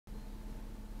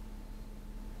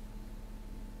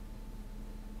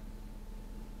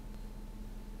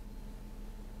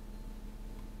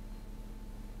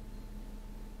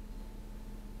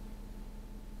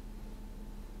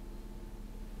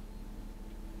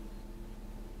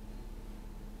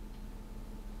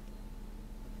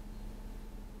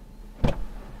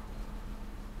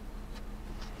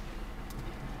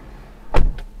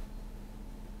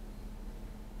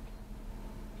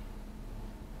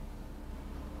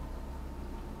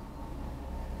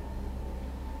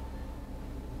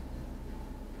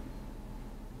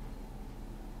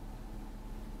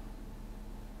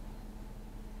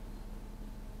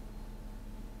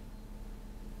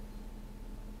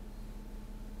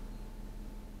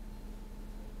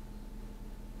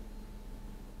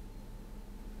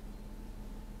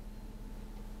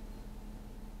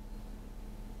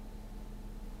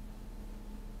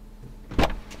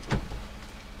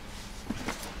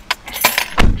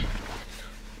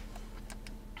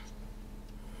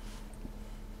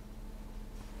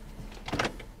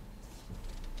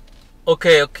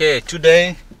Okay.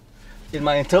 Today, in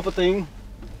my interpreting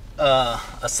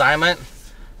assignment,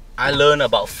 I learned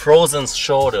about frozen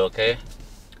shoulder. Okay.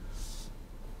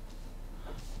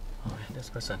 Oh, this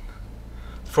person.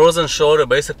 Frozen shoulder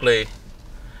basically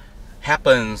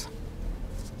happens,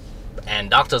 and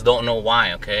doctors don't know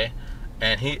why. Okay,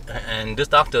 and this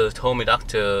doctor told me,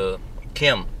 Dr.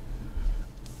 Kim,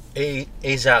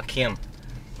 Asa Kim,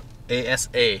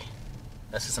 ASA.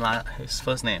 That's his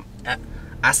first name.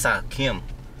 Asa Kim.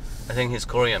 I think he's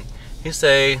Korean. He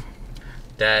say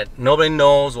that nobody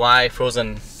knows why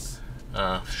frozen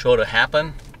shoulder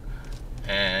happen,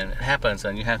 and it happens,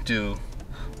 and you have to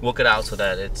work it out so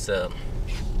that it's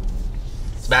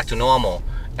back to normal.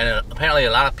 And apparently,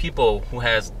 a lot of people who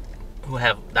have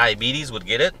diabetes would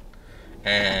get it,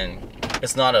 and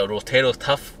it's not a rotator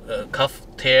cuff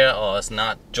tear, or it's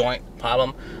not joint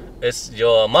problem. It's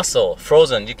your muscle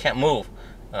frozen. You can't move.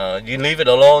 You leave it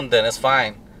alone, then it's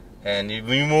fine. And you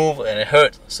move and it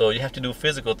hurts. So you have to do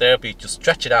physical therapy to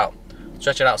stretch it out.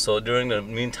 So during the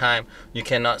meantime, you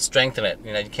cannot strengthen it.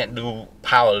 You can't do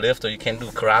power lift, or you can't do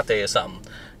karate or something.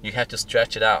 You have to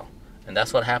stretch it out. And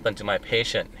that's what happened to my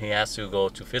patient. He has to go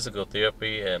to physical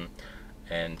therapy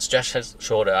and stretch his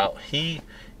shoulder out. He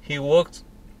worked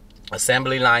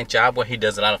assembly line job where he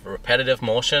does a lot of repetitive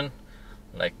motion,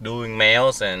 like doing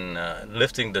nails and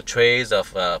lifting the trays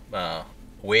of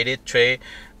weighted tray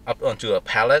up onto a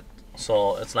pallet.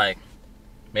 So it's like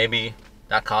maybe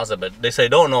that caused it, but they say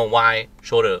don't know why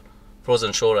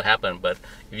frozen shoulder happened. But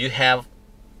if you have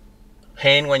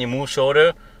pain when you move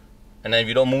shoulder, and then if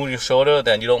you don't move your shoulder,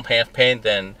 then you don't have pain,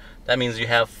 then that means you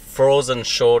have frozen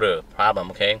shoulder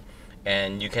problem. Okay,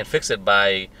 and you can fix it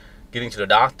by getting to the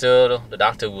doctor. The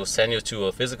doctor will send you to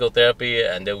a physical therapy,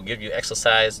 and they will give you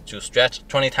exercise to stretch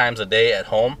 20 times a day at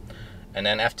home, and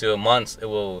then after months it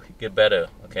will get better.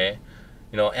 Okay,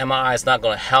 MRI is not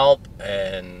going to help,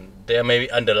 and there may be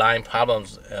underlying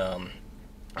problems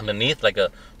underneath, like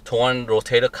a torn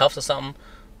rotator cuff or something.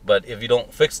 But if you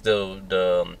don't fix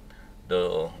the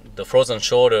frozen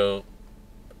shoulder,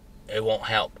 it won't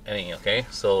help any. Okay,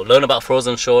 so learn about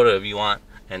frozen shoulder if you want,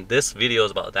 and this video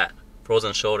is about that.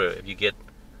 Frozen shoulder if you get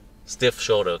stiff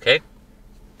shoulder. Okay.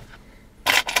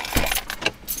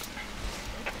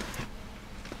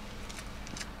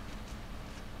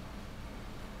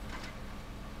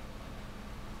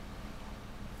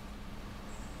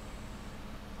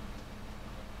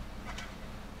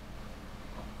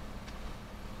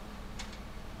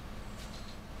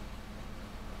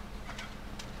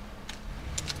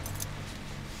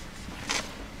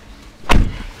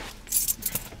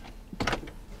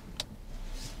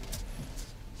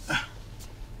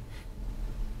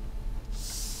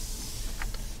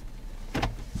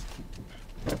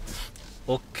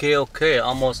 Okay,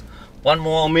 almost 1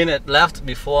 more minute left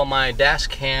before my dash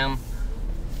cam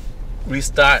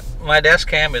restart. My dash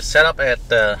cam is set up at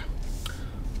the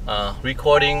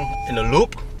recording in a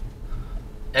loop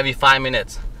every 5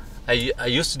 minutes. I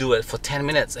used to do it for 10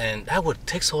 minutes, and that would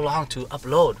take so long to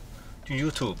upload to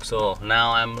YouTube. So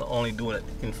now I'm only doing it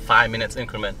in 5 minutes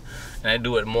increment, and I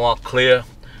do it more clear.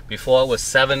 Before it was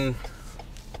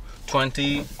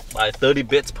 720 by 30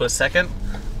 bits per second.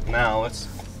 Now it's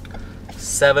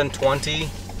 720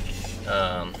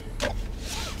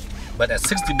 but at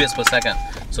 60 bits per second,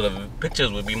 so the pictures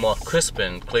will be more crisp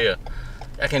and clear.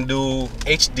 I can do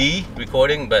HD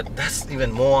recording, but that's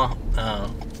even more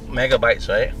megabytes,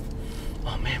 right?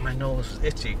 Oh man, my nose is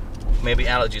itchy. Maybe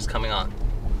allergies coming on.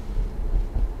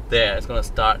 There, it's gonna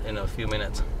start in a few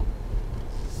minutes.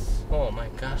 Oh my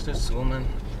gosh, this woman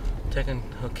taking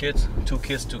her kids, 2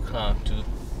 kids to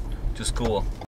school.